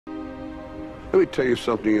Let me tell you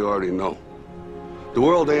something you already know. The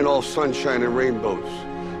world ain't all sunshine and rainbows.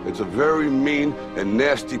 It's a very mean and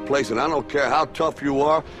nasty place, and I don't care how tough you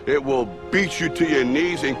are, it will beat you to your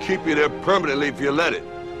knees and keep you there permanently if you let it.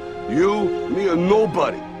 You, me, or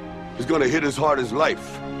nobody is gonna hit as hard as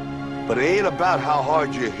life. But it ain't about how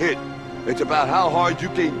hard you hit. It's about how hard you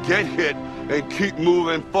can get hit and keep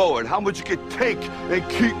moving forward. How much you can take and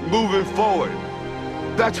keep moving forward.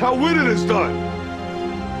 That's how winning is done.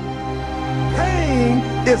 Pain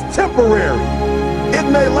is temporary. It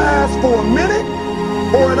may last for a minute,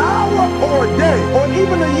 or an hour, or a day, or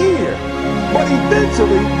even a year. But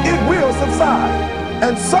eventually, it will subside,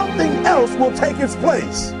 and something else will take its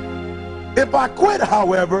place. If I quit,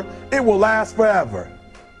 however, it will last forever.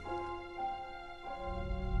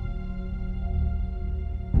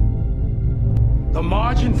 The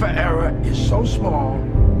margin for error is so small.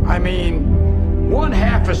 I mean,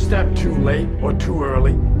 1/2 a step too late or too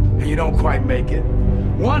early, and you don't quite make it.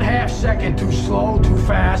 1/2 second too slow, too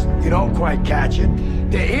fast, you don't quite catch it.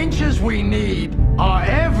 The inches we need are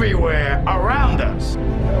everywhere around us.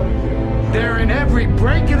 They're in every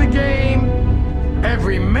break of the game,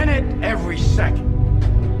 every minute, every second.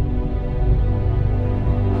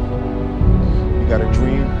 You got a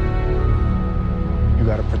dream, you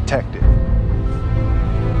got to protect it.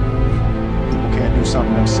 People can't do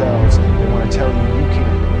something themselves, they want to tell you you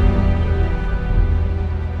can't do it.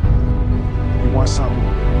 You want something,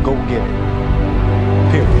 go get it.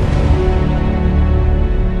 Period.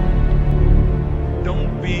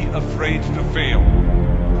 Don't be afraid to fail.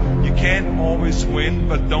 You can't always win,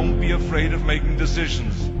 but don't be afraid of making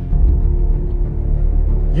decisions.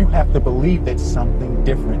 You have to believe that something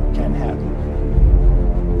different can happen.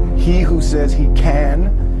 He who says he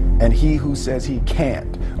can and he who says he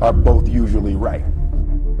can't are both usually right.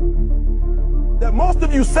 That most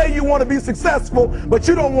of you say you want to be successful, but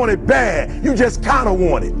you don't want it bad. You just kind of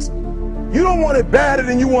want it. You don't want it badder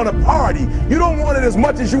than you want to party. You don't want it as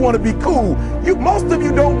much as you want to be cool. Most of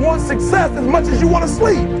you don't want success as much as you want to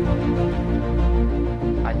sleep.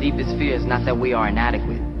 Our deepest fear is not that we are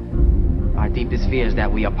inadequate. Our deepest fear is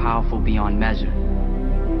that we are powerful beyond measure.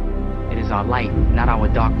 It is our light, not our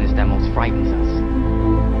darkness, that most frightens us.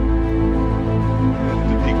 You have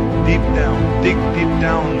to dig deep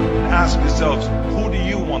down and ask yourselves, who do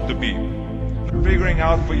you want to be? Figuring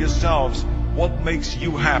out for yourselves what makes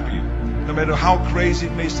you happy, no matter how crazy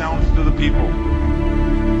it may sound to the people.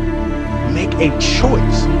 Make a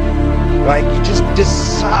choice. Like, you just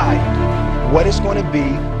decide what it's going to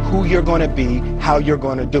be, who you're going to be, how you're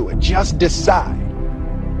going to do it. Just decide.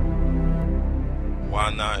 Why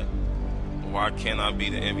not? Why can't I be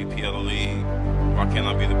the MVP of the league? Why can't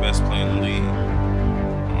I be the best player in the league?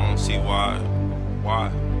 I don't see why. Why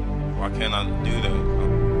can't I do that?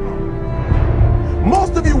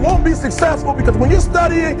 Most of you won't be successful because when you're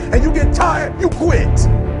studying and you get tired, you quit.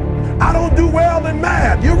 I don't do well in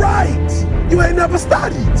math. You're right. You ain't never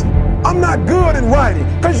studied. I'm not good in writing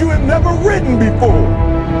because you have never written before.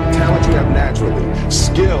 Talent you have naturally.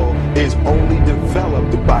 Skill is only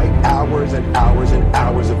developed by hours and hours and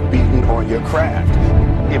hours of beating on your craft.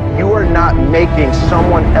 If you are not making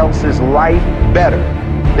someone else's life better,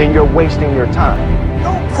 then you're wasting your time.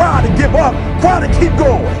 Don't cry to give up. Cry to keep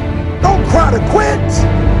going. Don't cry to quit.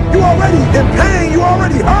 You already in pain. You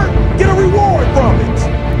already hurt. Get a reward from it.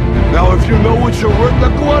 Now, if you know what you're worth, now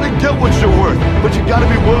go out and get what you're worth. But you gotta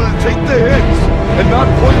be willing to take the hits and not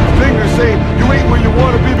point the finger saying you ain't where you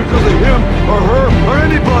want to be because of him or her or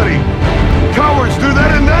anybody. Cowards do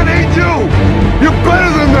that, and that ain't you. You're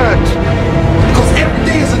better than that. Because every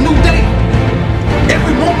day is a new day.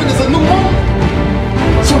 Every moment is a new moment.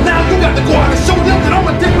 So now you got to go out and show them that I'm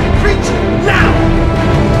a different creature. Now!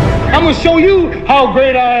 I'm gonna show you how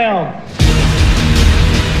great I am.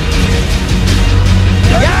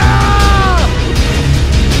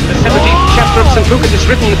 The 17th chapter of St. Luke is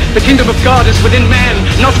written, the kingdom of God is within man,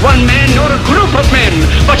 not one man nor a group of men,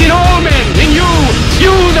 but in all men, in you.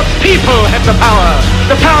 You, the people, have the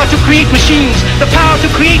power to create machines, the power to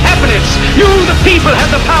create happiness. You, the people,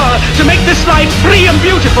 have the power to make this life free and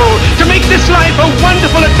beautiful, to make this life a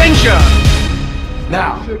wonderful adventure.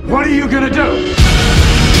 Now, what are you gonna do?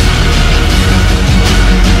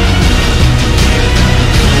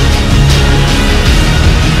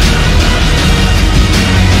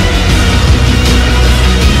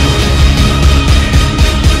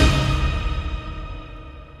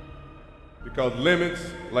 Because limits,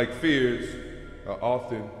 like fears, are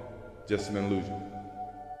often just an illusion.